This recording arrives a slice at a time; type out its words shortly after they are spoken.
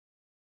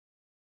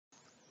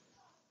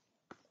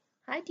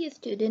Hi dear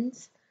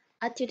students,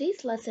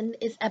 today's lesson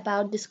is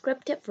about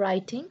descriptive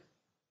writing.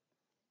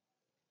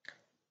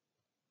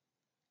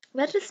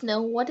 Let us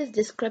know what is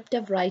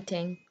descriptive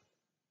writing.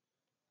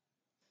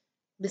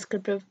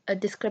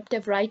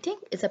 Descriptive writing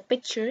is a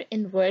picture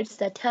in words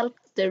that help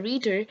the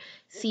reader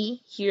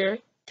see, hear,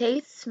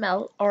 taste,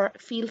 smell, or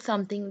feel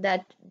something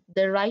that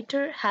the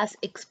writer has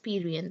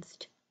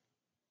experienced.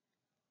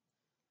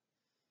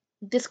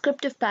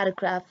 Descriptive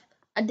paragraph.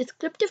 A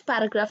descriptive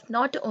paragraph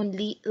not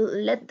only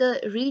let the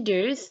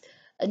readers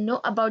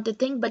know about the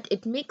thing, but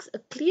it makes a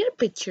clear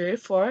picture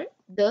for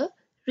the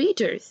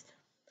readers.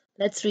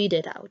 Let's read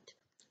it out.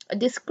 A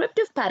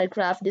descriptive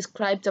paragraph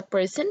describes a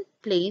person,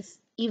 place,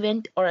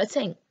 event, or a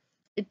thing.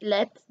 It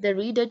lets the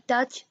reader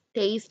touch,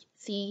 taste,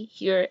 see,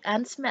 hear,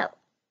 and smell.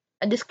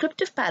 A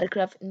descriptive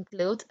paragraph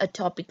includes a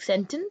topic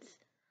sentence,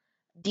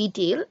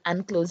 detail,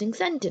 and closing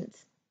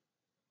sentence.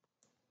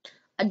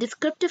 A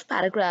descriptive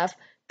paragraph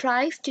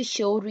tries to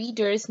show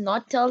readers,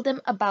 not tell them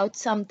about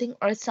something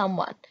or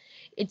someone.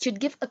 It should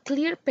give a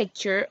clear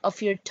picture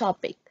of your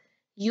topic.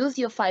 Use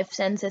your five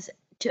senses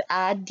to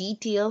add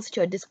details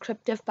to a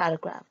descriptive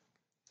paragraph.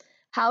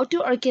 How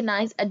to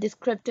organize a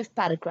descriptive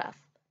paragraph.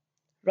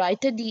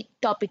 Write a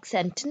topic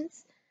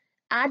sentence.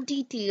 Add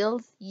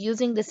details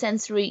using the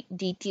sensory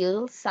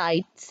details,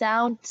 sight,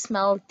 sound,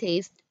 smell,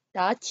 taste,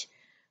 touch.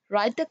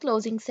 Write the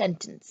closing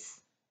sentence.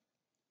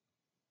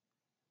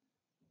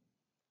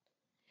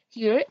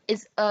 Here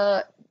is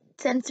a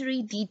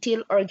sensory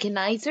detail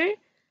organizer.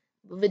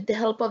 With the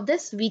help of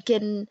this, we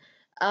can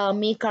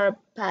make our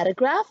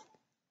paragraph.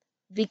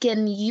 We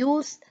can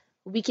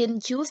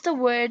choose the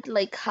word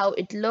like how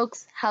it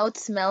looks, how it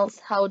smells,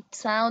 how it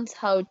sounds,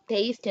 how it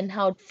tastes, and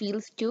how it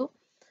feels to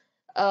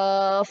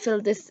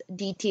fill this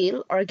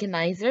detail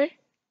organizer.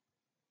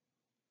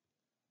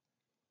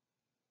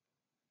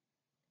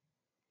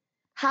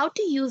 How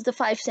to use the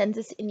five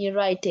senses in your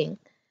writing.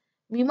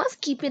 We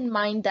must keep in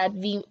mind that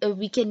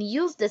we can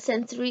use the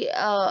sensory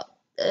uh,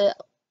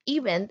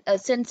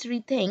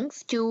 sensory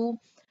things to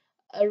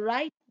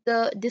write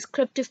the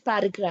descriptive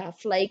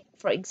paragraph. Like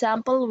for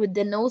example, with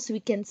the nose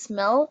we can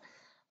smell,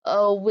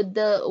 with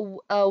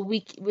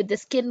the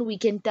skin we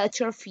can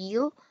touch or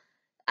feel.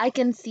 I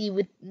can see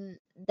with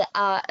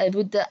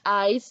the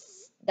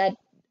eyes that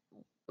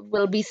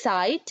will be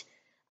sight.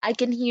 I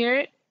can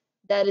hear,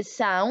 that is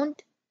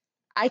sound.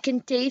 I can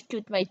taste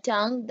with my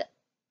tongue.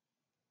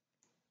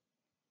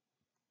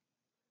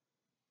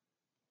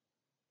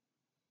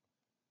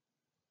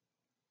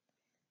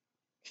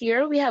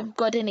 Here we have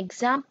got an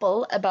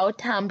example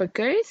about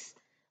hamburgers.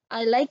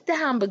 I like the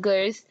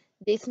hamburgers.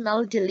 They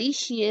smell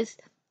delicious.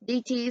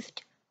 They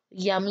taste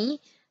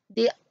yummy.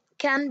 They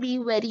can be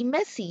very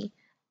messy.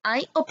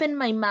 I open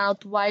my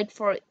mouth wide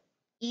for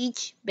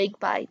each big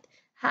bite.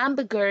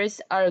 Hamburgers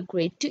are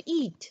great to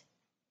eat.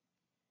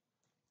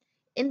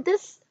 In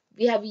this,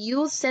 we have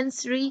used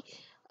sensory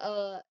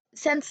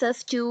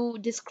senses to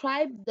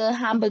describe the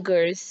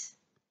hamburgers.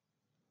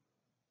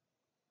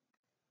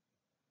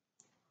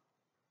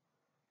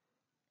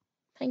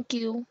 Thank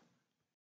you.